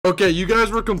Okay, you guys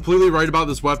were completely right about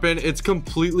this weapon. It's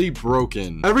completely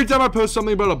broken. Every time I post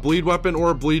something about a bleed weapon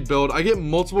or a bleed build, I get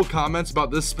multiple comments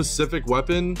about this specific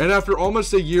weapon. And after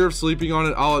almost a year of sleeping on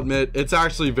it, I'll admit it's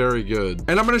actually very good.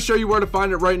 And I'm going to show you where to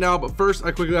find it right now. But first,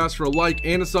 I quickly ask for a like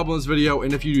and a sub on this video.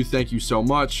 And if you do, thank you so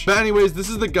much. But anyways, this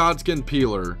is the Godskin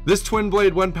Peeler. This twin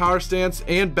blade when power stance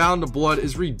and bound to blood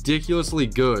is ridiculously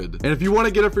good. And if you want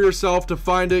to get it for yourself, to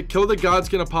find it, kill the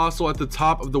Godskin Apostle at the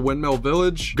top of the Windmill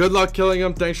Village. Good luck killing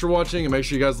him. Thanks for watching, and make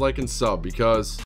sure you guys like and sub because